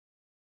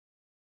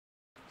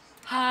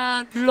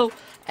Hello,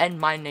 and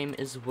my name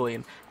is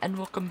William, and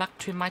welcome back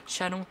to my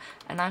channel,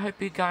 and I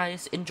hope you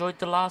guys enjoyed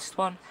the last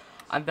one.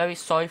 I'm very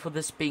sorry for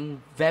this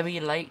being very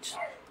late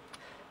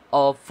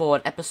for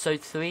an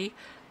episode 3,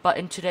 but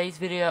in today's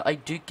video I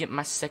do get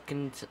my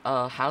second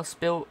house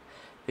built,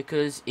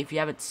 because if you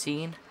haven't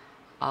seen,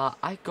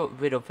 I got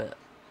rid of it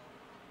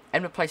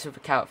and replaced it with a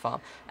carrot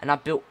farm, and I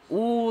built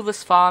all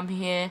this farm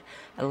here,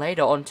 and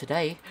later on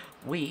today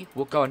we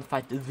will go and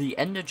fight the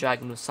Ender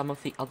Dragon with some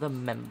of the other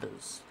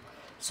members.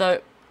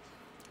 So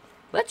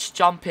let's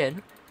jump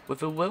in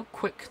with a real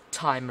quick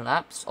time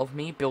lapse of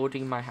me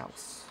building my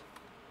house.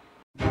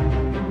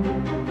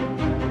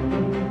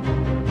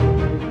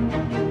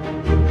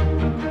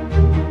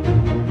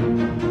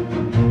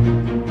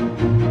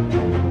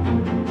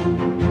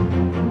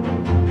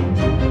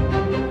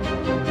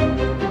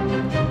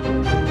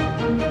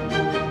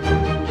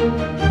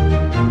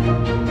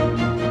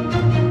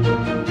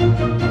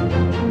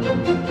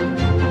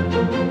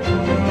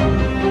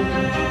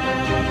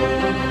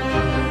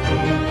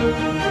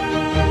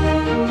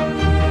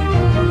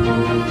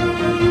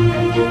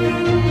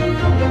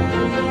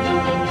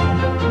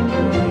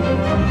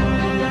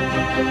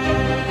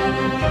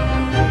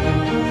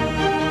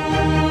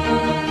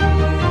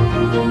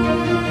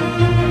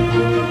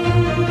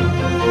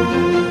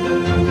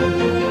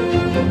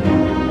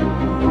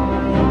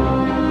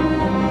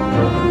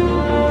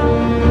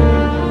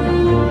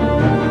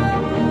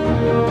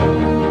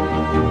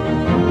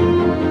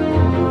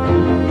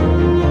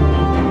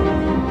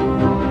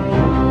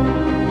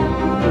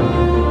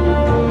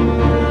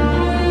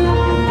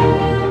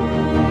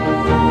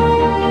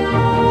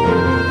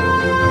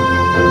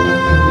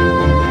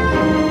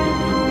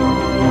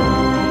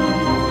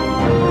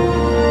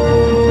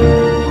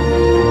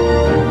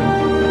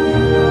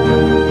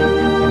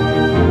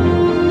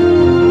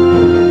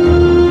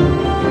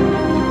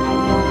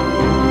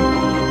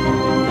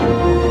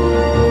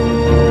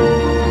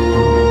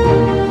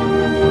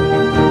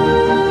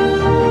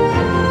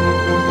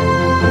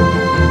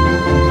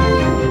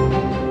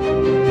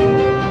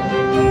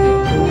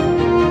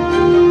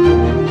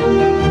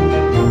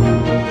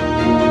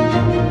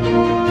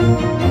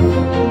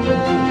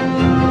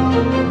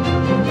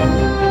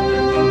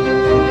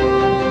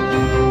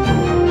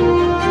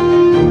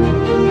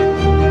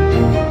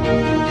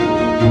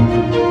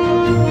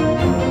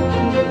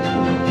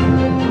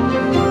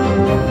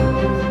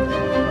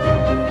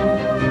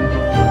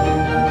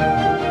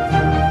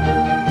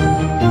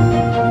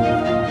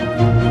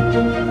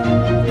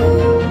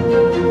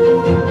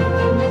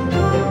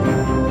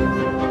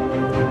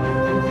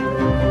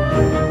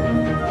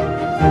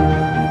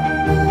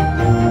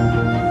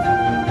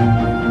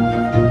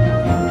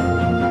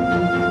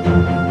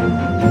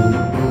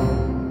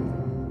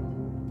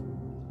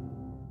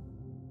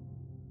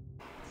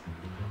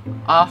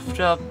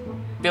 After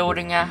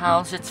building our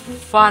house, it's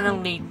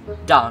finally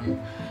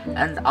done,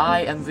 and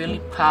I am really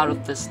proud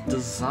of this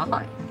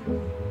design.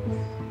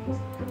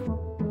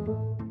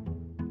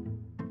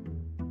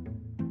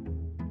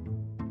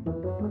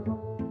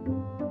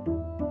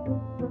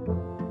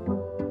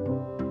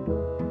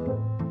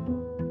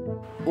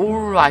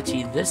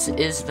 Alrighty, this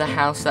is the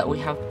house that we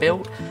have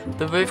built.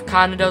 The roof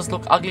kinda does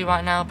look ugly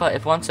right now, but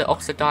if once it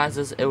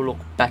oxidizes, it will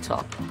look better.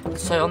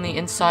 So on the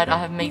inside I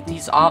have made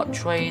these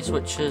archways,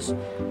 which is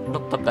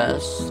not the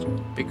best,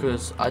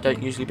 because I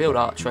don't usually build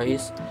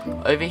archways.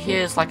 Over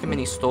here is like a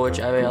mini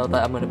storage area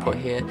that I'm going to put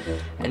here,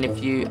 and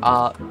if you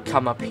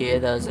come up here,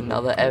 there's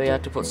another area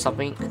to put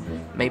something,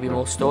 maybe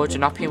more storage,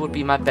 and up here would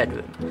be my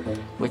bedroom,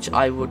 which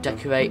I will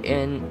decorate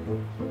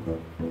in.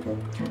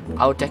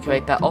 I'll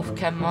decorate that off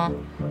camera,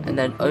 and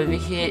then over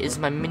here is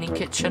my mini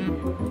kitchen.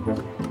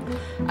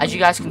 As you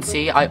guys can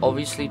see, I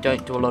obviously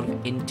don't do a lot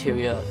of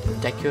interior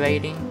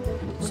decorating,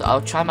 so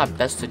I'll try my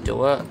best to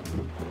do it.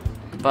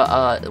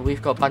 But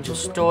we've got a bunch of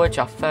storage,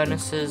 our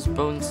furnaces,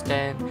 brewing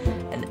stand,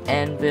 an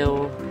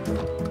anvil,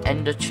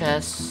 ender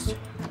chest.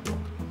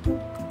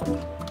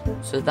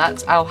 So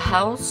that's our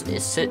house.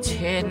 It sits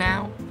here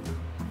now,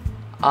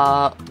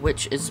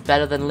 which is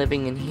better than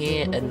living in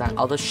here in that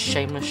other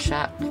shameless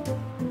shack.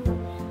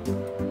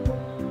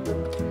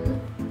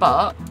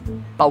 But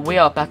we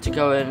are about to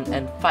go in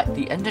and fight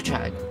the Ender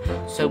Dragon.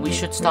 So we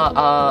should start,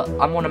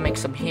 I want to make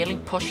some healing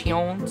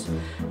potions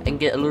and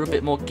get a little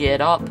bit more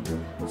geared up.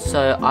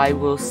 So I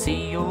will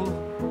see you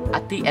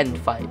at the end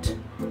fight.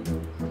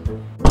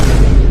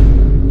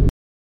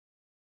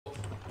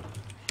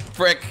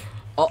 Frick.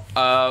 Oh.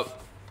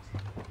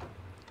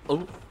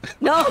 Oh.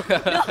 No,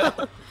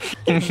 no.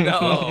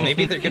 No.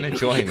 Maybe they're gonna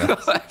join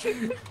us.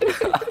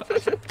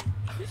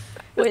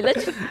 Wait,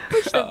 let's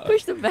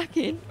push them back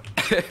in.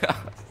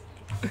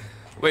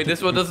 Wait,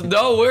 this one doesn't.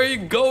 No, where are you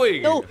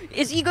going? No,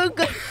 is he going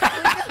go?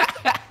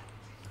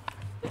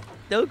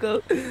 Don't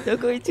go.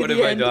 Don't go into What the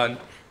have I end. done?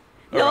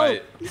 No.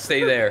 Alright,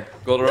 stay there.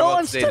 Golden No, robot,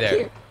 I'm stay stuck there.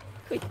 here.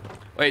 Wait,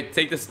 Wait,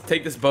 take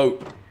this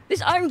boat.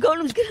 this iron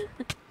golem's gonna.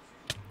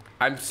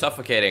 I'm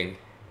suffocating.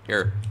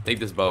 Here, take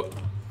this boat.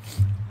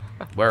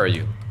 Where are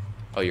you?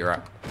 Oh, you're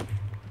out.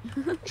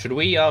 Should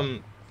we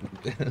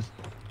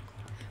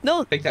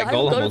No. I think that Iron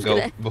golem will Golem's go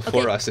gonna-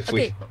 before okay, us if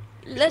okay.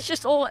 Let's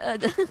just all.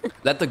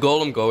 Let the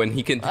golem go and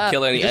he can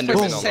kill any Just endermen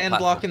put on a the sand platform.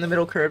 block in the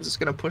middle curves. It's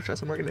gonna push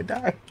us and we're gonna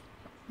die.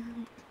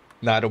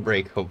 Nah, it'll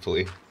break.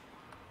 Hopefully.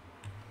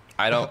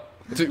 I don't.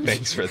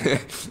 Thanks for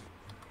that.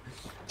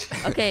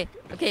 okay.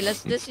 Okay.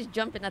 Let's just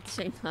jump in at the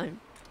same time.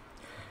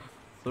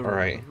 All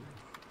right.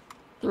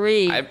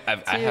 3. I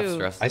have two,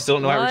 stress. I still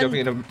don't know how we're One. jumping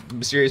in a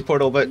mysterious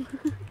portal, but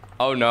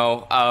Oh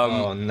no.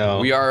 Oh, no.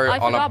 We are I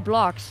on forgot a.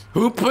 blocks.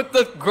 Who put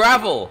the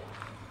gravel?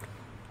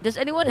 Does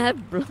anyone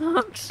have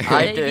blocks?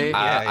 I Maybe. do.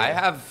 Yeah,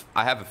 yeah.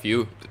 I have a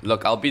few.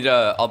 Look, I'll be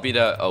the.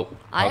 Oh.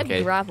 I Okay.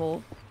 have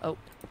gravel. Oh.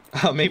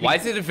 maybe Why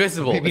is it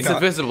invisible? Maybe It's not.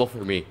 invisible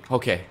for me.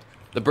 Okay.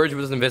 The bridge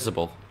was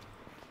invisible.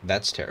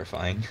 that's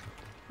terrifying.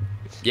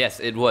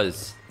 Yes, it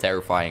was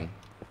terrifying.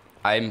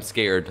 I'm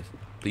scared.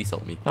 Please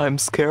help me. I'm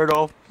scared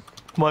of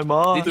my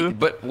mom.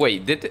 But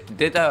wait, did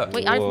Wait,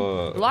 I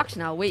Whoa. have blocks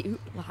now. Wait,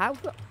 how?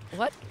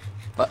 What?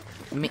 But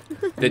me,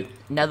 did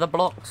nether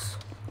blocks.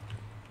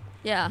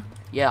 Yeah.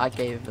 Yeah, I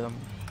gave them.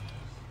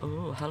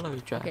 Oh, hello,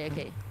 Jack.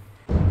 Okay.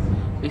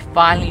 We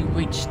finally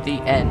reached the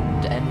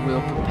end, and we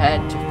were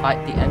prepared to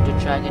fight the Ender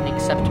Dragon.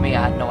 Except me,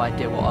 I had no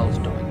idea what I was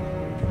doing.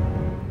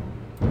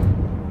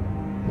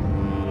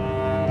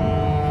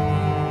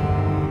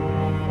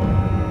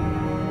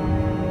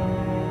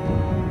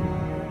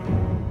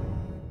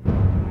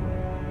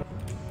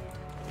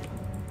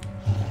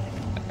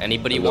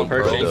 anybody Hello, want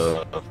pearls?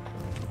 Percy.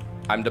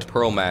 I'm the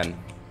pearl man.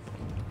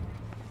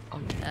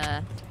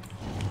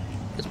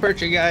 It's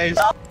perching, guys.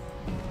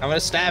 I'm gonna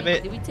stab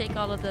it. Did we take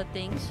all of the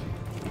things?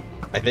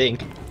 I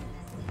think.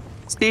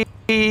 Steve.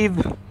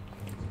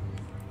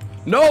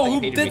 No, I who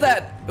hated did me.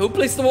 that? Who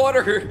placed the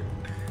water?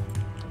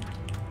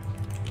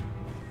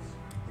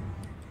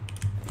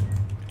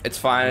 It's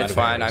fine, I'm it's out of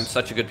fine. I'm arrows.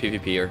 such a good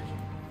PvPer.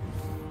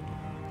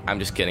 I'm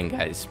just kidding,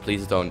 guys.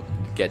 Please don't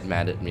get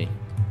mad at me.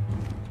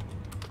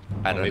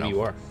 I don't Maybe know.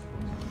 you are.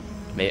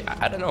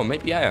 I don't know.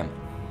 Maybe I am.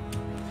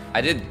 I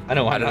did. I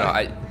know, I I'm don't know.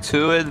 not.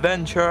 To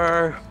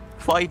adventure.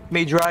 Fight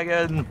me,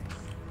 dragon.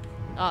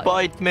 Oh,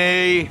 Fight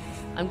me.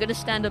 I'm gonna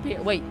stand up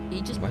here. Wait, he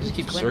just. Why does it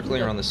keep went circling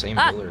through around the same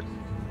Ah! pillar?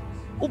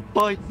 Oh,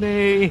 fight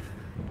me.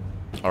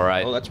 All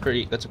right. Oh, that's a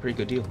pretty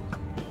good deal.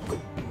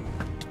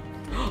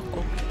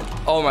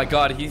 Oh my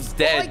God, he's Oh, I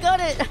dead. got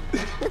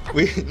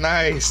it.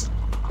 Nice.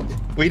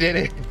 We did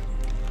it.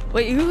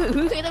 Wait, who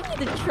hit him with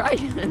the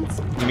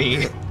trident?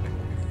 Me.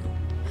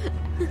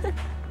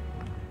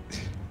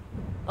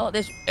 Oh,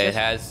 there's. It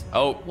has.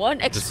 Oh, One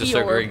the XP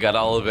sister orb. got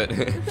all of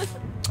it.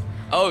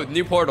 Oh,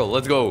 new portal.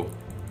 Let's go.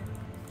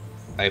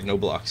 I have no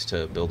blocks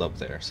to build up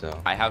there,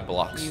 so. I have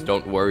blocks.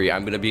 Don't worry.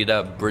 I'm gonna be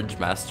the bridge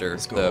master.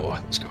 Let's The, go.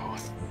 Let's go.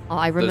 Oh,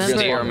 I the remember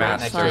stair last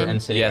master. time.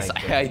 And sitting Yes,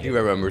 right there. I do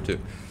remember too.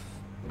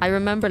 I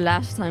remember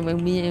last time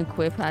when me and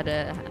Quip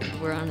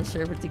were on a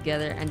server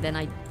together, and then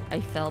I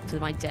fell to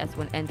my death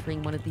when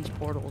entering one of these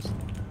portals.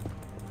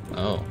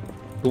 Oh.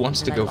 Who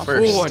wants to And I go lost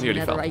first? Oh, I my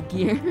nearly fell. netherite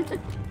gear.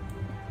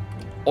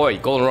 Oi,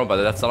 golden robot.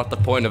 That's not the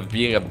point of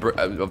being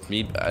of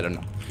me. I don't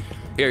know.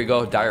 Here you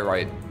go,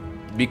 diorite.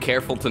 Be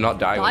careful to not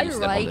die when you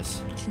step on Diorite?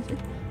 this.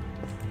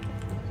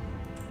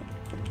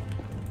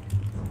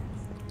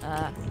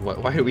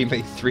 Why did we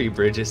make 3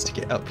 bridges to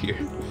get up here?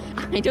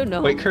 I don't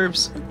know. Wait,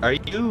 Curbs, are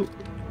you?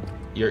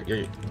 Your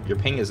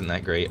ping isn't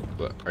that great,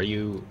 but are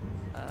you?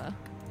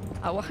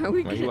 Why are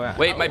we Where you at?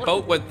 Wait, my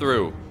boat went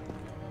through.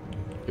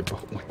 Your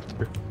boat went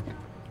through.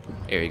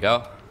 Here you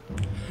go.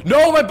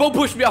 No, my boat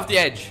pushed me off the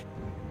edge.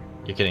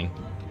 You're kidding.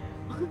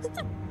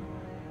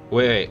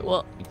 Wait.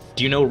 Well,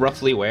 Do you know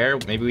roughly where?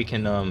 Maybe we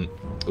can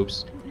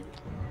Oops.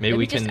 Maybe let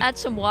we me can. just add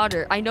some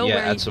water. I know yeah,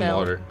 where add he some fell.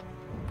 water.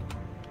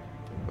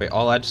 Wait,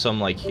 I'll add some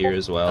like here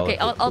as well. Okay,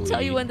 I'll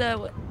tell you hopefully. when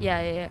the.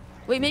 Yeah.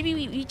 Wait, maybe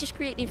we just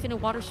create an infinite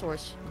water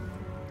source.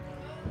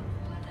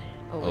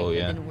 Oh, wait, Oh, that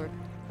yeah. didn't work.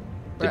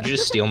 Did Bruh. you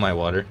just steal my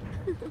water?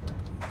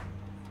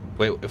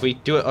 Wait, if we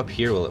do it up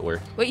here, will it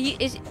work? Wait,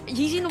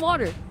 he's in the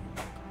water.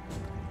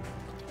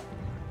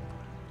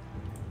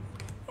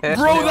 Bro,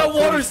 that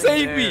water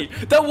saved me.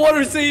 That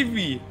water saved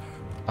me.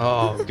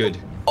 Oh, good.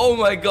 Oh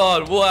my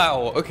God!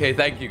 Wow. Okay,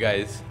 thank you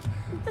guys.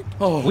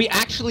 Oh, We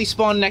actually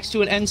spawned next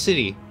to an end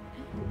city.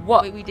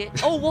 What? Wait, we did.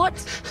 Oh, what?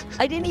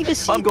 I didn't even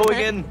see. I'm going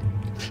that. in.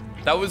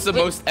 that was the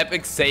Wait. most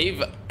epic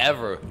save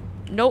ever.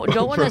 No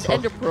one has Bro.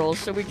 ender pearls,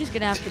 so we're just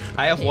gonna have to.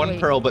 I have Okay, one wait.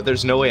 pearl, but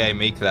there's no way I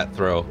make that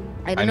throw.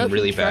 I don't I'm know if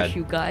really you trust bad.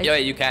 you guys. Yeah,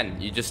 you can.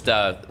 You just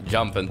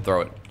jump and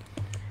throw it.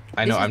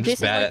 I know, This is- I'm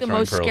just this bad is at like the throwing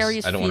most pearls.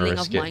 scariest I don't want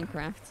to feeling of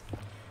risk it.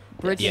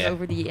 Minecraft. Bridges Yeah.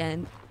 over the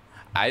end.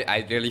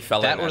 I nearly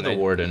fell That in. or and the I-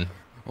 warden.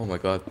 Oh my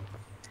God.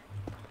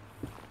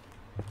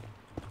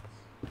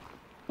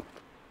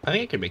 I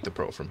think I can make the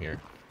pearl from here.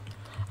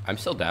 I'm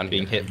still down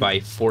Being here. hit by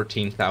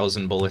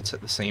 14,000 bullets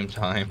at the same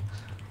time.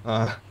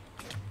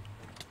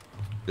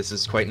 This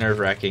is quite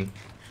nerve-wracking.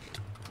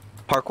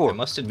 I Parkour.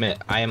 must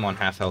admit, I am on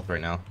half health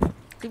right now.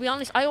 To be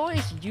honest, I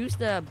always use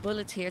the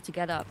bullets here to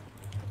get up.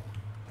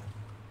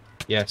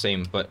 Yeah,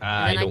 same, but And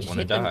I then don't just want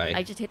to hit them- die.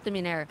 I just hit them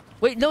in air.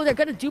 Wait, no, they're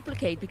gonna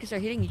duplicate because they're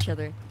hitting each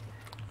other.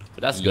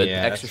 But that's good.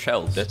 Yeah, Extra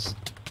shells. That's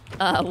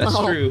That's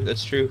well, true.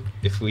 That's true.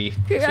 If we.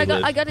 Here, if we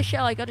live. I got a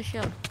shell. I got a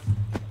shell.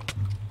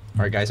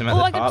 All right, guys, I'm at Oh,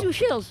 the I top. got 2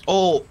 shells.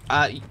 Oh,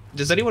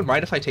 does anyone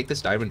mind if I take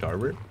this diamond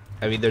armor?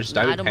 I mean, there's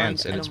Nah, I diamond don't mind,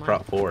 pants I and don't it's mind.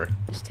 prop 4.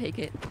 Just take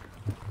it.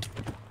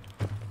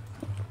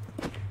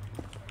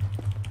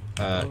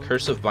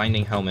 Curse of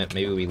Binding helmet.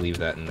 Maybe we leave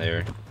that in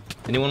there.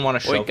 Anyone want to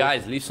shovel? Wait,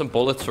 guys, leave some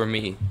bullets for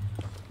me.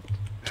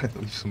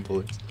 Leave some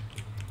bullets.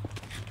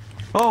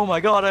 Oh my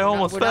god, I We're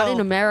almost not fell. in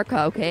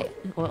America, okay?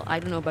 Well, I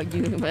don't know about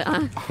you, but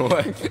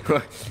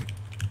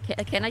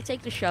What? can I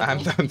take the shovel?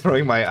 I'm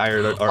throwing my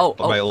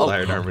my old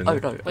iron armor in Oh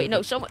there. no. Wait,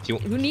 no, someone Do you-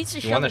 who needs a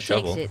you want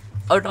shovel a shovel? takes it.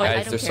 Oh no. I Guys,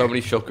 don't there's care. so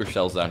many shulker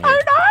shells down here.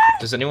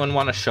 Does anyone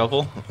want a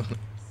shovel?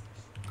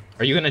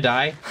 Are you gonna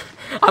die?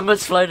 I'm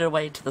just floated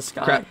away into the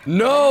sky. Crap.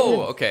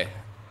 No! Okay.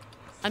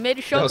 I made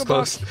a That was shulker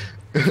close.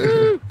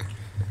 box.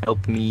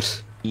 Help me.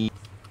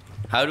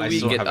 How do I we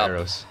still get have up?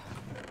 arrows.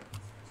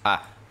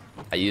 Ah.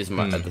 I used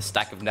my the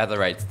stack of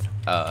netherite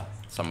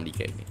somebody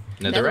gave me.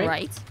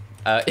 Netherite?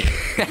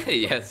 Netherite.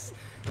 Yes.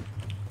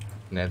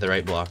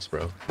 Netherite blocks,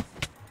 bro.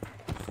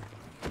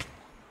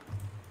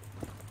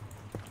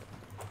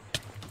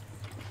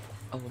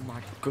 Oh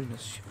my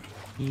goodness.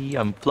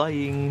 I'm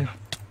flying.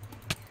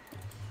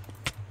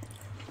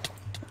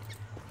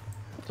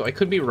 So I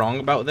could be wrong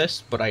about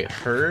this, but I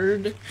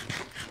heard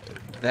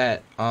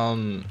that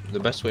the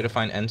best way to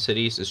find end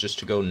cities is just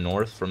to go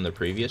north from the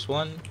previous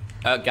one.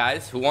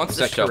 Guys, who wants Is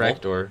a that shovel?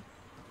 correct or?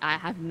 I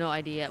have no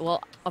idea.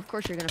 Well, of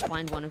course you're gonna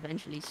find one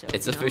eventually. So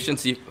It's you know.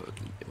 efficiency.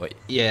 Wait.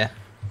 Yeah.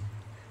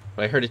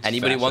 But I heard it's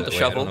Anybody faster want the that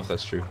way. I don't shovel? know if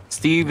that's true.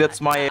 Steve,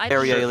 that's my I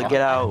area. don't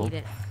Get I out. need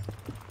it.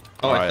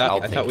 Oh, Alright, I'll I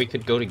take thought it. we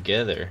could go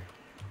together.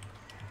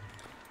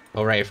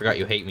 Oh right, I forgot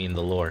you hate me in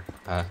the lore.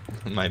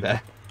 My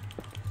bad.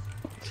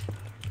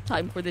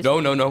 Time for this. No,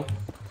 no, no.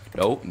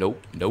 No, no,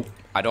 no.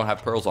 I don't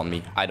have pearls on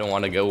me. I don't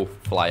want to go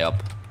fly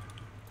up.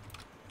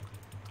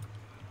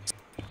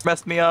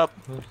 Messed me up.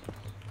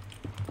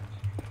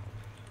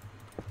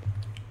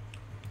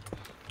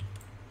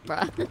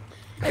 Bruh.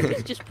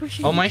 Everyone's just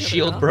pushing. Oh, my each other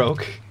shield up.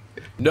 broke.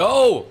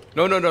 No!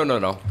 No, no, no, no,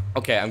 no.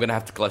 Okay, I'm gonna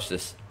have to clutch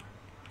this.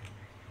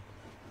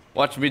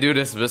 Watch me do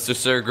this, Mr.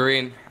 Sir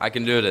Green. I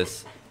can do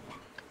this.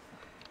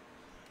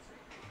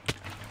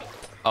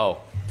 Oh.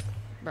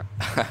 Bruh.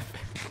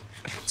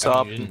 What's I mean,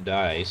 up? you didn't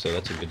die, so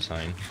that's a good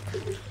sign.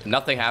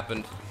 Nothing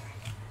happened.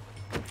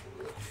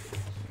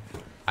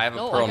 I have a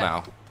No, I pearl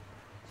got- now.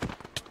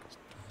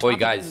 Boy, Stop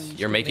guys, it.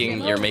 you're making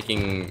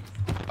Making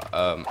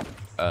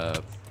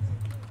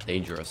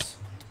dangerous.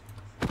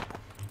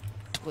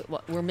 Wait,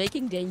 what? We're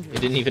making dangerous.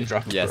 It didn't even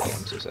drop a Yes. pearl,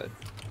 I'm so sad.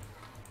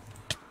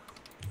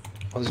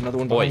 Oh, there's another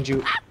one Boy. behind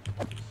you.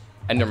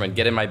 Enderman,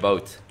 get in my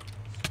boat.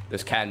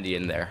 There's candy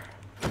in there.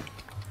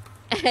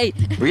 Hey.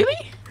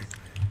 Really?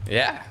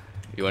 Yeah.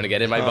 You want to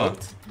get in my Oh.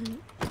 boat?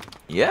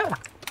 Yeah.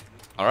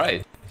 All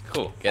right.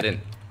 Cool. Get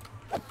in.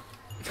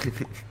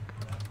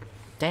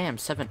 Damn,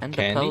 7 ender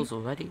Candy? pearls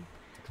already.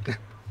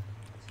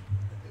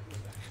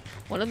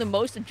 One of the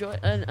most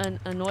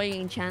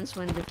annoying chants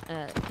when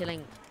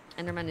killing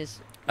Enderman is.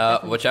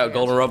 Watch out,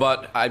 golden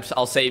robot.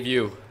 I'll save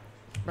you.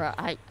 Bruh,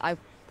 I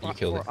bought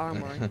killed 4 it.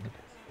 armor.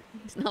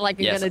 It's not like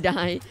you're Yes. gonna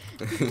die.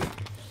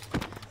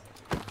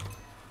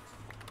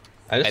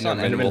 I just saw an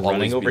Enderman will Enderman always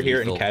running over be here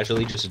lethal. and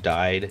casually just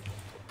died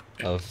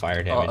of fire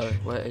Uh-oh, damage.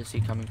 where is he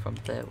coming from?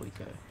 There we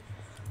go.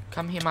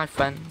 Come here, my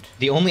friend.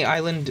 The only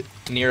island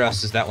near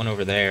us is that one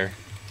over there.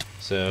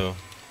 So,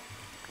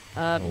 Do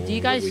what you do we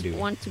guys do?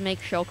 want to make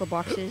shulker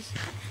boxes?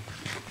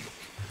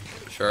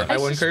 Sure. Hi,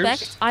 one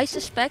curves. I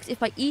suspect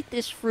if I eat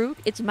this fruit,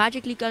 it's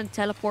magically gonna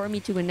teleport me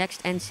to the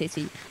next end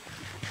city.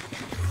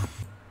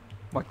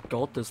 My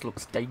god, this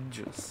looks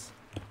dangerous.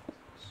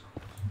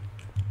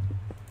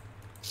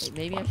 Wait,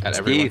 maybe I at should.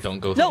 everyone, Steve. don't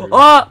go No. through.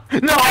 Oh!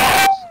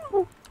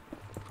 No!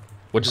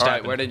 What just All right.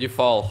 happened? Where did you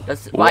fall?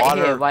 That's right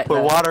Water. here, right Put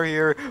there. water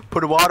here.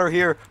 Put water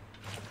here.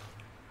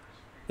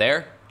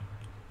 There.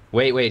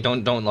 Wait,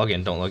 don't log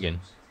in, don't log in.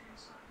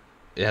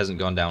 It hasn't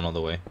gone down all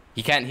the way.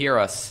 He can't hear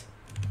us.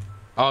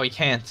 Oh, he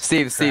can't.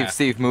 Steve,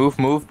 Crap.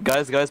 move.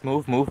 Guys,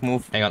 move.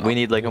 Hang on, We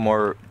need like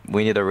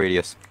we need a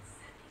radius.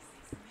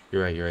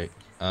 You're right.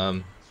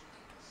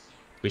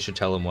 We should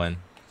tell him when.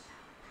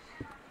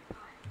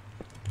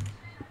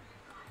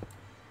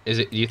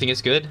 Do you think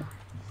it's good?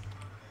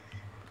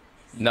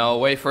 No,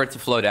 wait for it to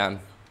flow down.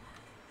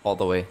 All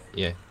the way.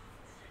 Yeah.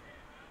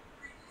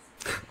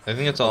 I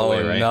think it's all the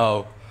way, right?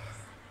 No.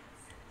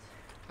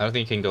 I don't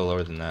think you can go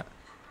lower than that.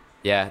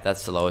 Yeah,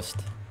 that's the lowest.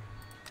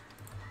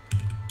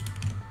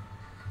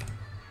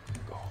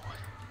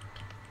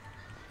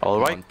 All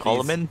Come right, on, call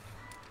him please. in.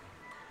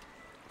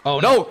 Oh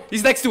No,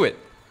 he's next to it.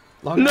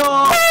 Log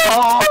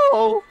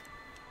No!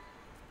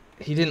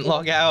 He didn't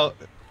log out.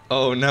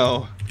 Oh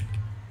no.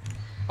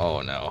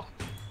 Oh no.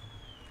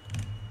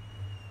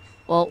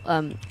 Well,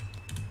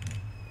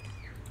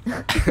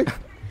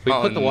 We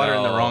Oh, put the water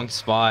in the no. wrong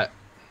spot.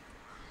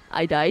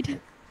 I died.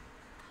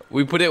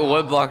 We put it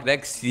one block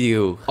next to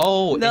you.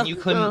 Oh, No. and you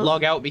couldn't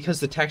log out because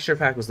the texture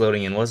pack was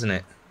loading in, wasn't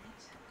it?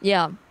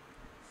 Yeah.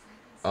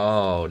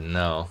 Oh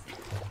no.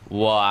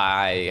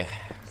 Why?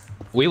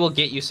 We will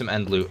get you some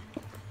end loot.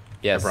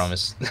 Yes. I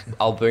promise.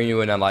 I'll bring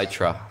you an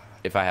elytra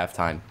if I have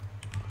time.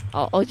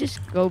 I'll just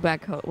go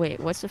back home. Wait,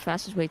 what's the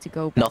fastest way to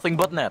go back? Nothing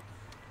but net.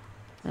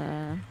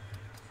 home?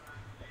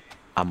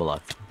 I'm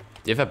alive.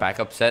 Do you have a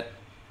backup set?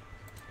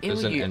 Ew,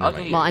 There's an you Endermite.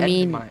 ugly Well, I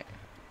mean- Endermite.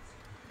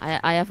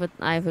 I have a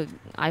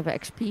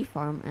XP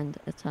farm and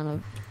a ton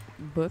of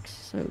books,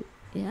 so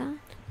yeah.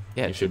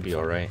 Yeah, You should be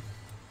alright.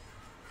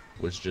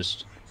 Was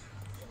just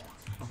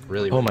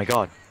really. Oh my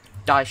god.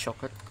 Die,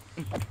 Chocolate.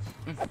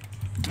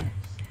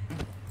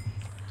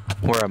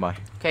 Where am I?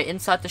 Okay,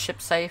 inside the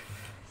ship safe.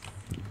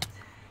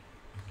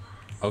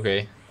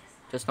 Okay,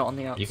 Just not on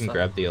the outside. you can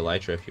grab the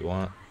elytra if you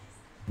want.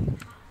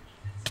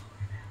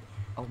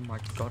 Oh my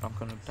god, I'm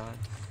gonna die.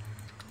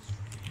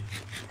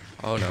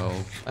 Oh no.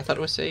 I thought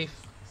it was safe.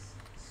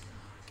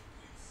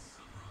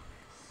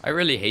 I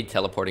really hate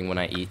teleporting when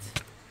I eat.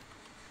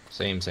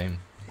 Same.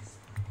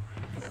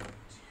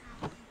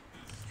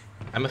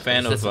 I'm a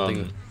fan Is this of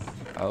something-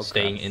 Oh,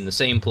 staying crap. in the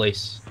same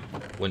place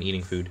when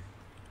eating food.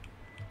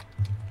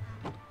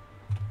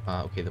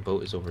 Okay, the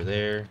boat is over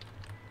there.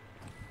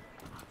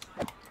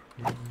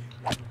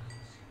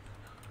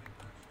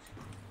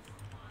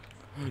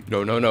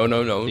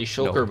 No. These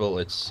shulker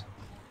bullets.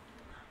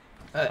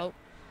 Oh.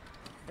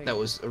 That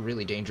was a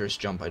really dangerous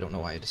jump. I don't know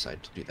why I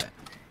decided to do that.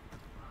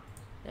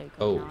 There you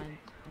Oh. go. Now I'm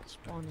at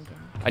spawn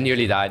again. I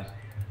nearly died.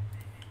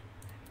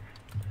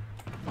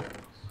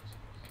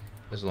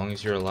 As long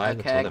as you're alive,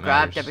 Okay, that's all I that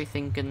grabbed matters.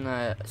 everything in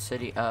the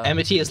city.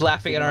 Amity is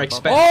laughing at our Above.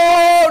 expense.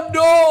 Oh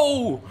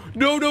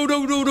no!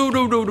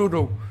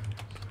 No!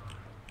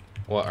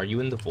 What, are you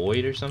in the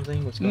void or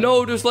something? What's going on?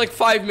 No, there's like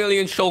 5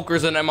 million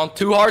shulkers and I'm on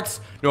 2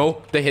 hearts.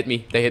 No, they hit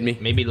me.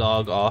 Maybe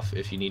log off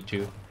if you need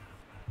to.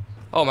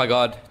 Oh my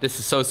god, this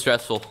is so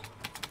stressful.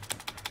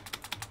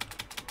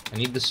 I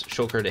need this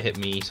shulker to hit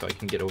me so I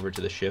can get over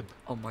to the ship.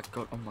 Oh my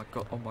god, oh my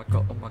god, oh my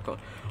god, oh my god.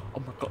 Oh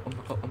my god, oh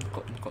my god, oh my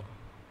god, oh my god.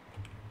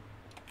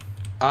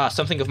 Ah,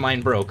 something of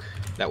mine broke.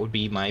 That would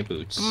be my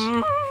boots.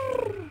 Please,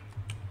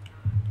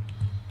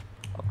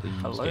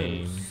 Hello,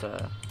 game.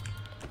 sir.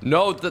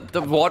 No,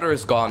 the water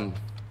is gone.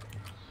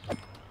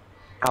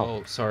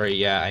 Oh, sorry.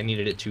 Yeah, I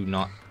needed it to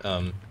not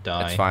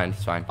die. It's fine,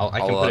 it's fine. I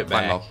can put it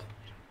climb back. up.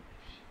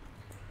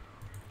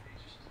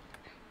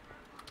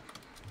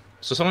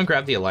 So someone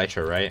grabbed the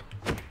elytra, right?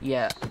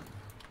 Yeah.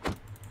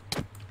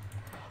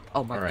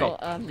 Oh my Alright. god,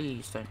 Well,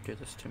 please don't do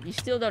this to You me.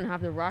 still don't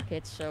have the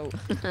rockets, so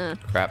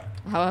Crap.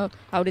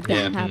 how did that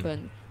Yeah,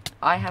 happen?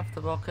 I have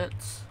the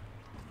rockets.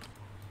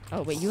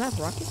 Oh wait, you have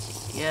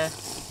rockets? Yeah.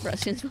 Bro,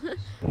 since what?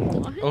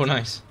 Oh,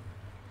 nice.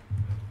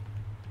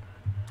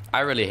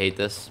 I really hate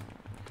this.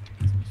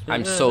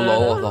 I'm so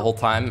low the whole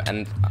time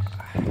and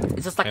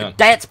It's just like Hang a on.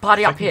 dance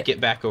party If I up can here.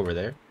 get back over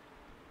there.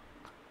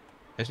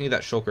 I just need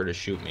that shulker to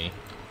shoot me.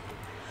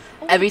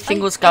 Oh, Everything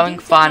I- was I going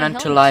didn't take fine my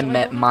until helmet, I so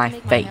met don't have my to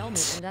make fate.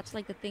 helmet, and that's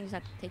like the things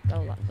that take a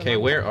lot. Okay,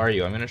 where are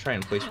you? I'm gonna try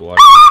and place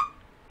water.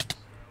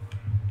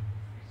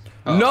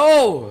 Oh.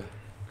 No!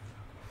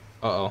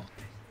 Uh-oh.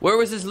 Where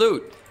was his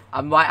loot?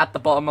 I'm right at the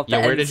bottom of the Yeah,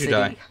 where end did you city.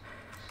 die?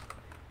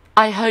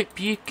 I hope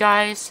you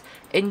guys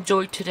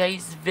enjoyed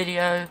today's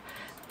video,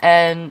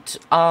 and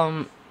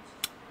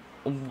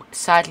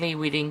sadly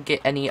we didn't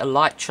get any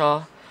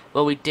elytra.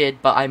 Well, we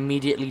did, but I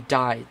immediately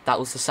died. That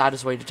was the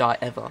saddest way to die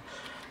ever.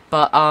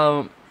 But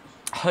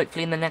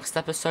hopefully in the next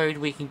episode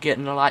we can get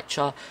an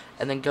elytra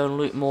and then go and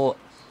loot more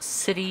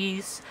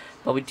cities.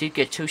 But we did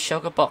get 2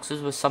 sugar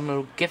boxes with some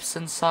little gifts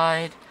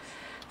inside.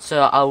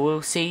 So I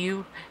will see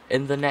you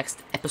in the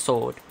next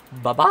episode.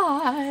 Bye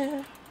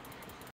bye.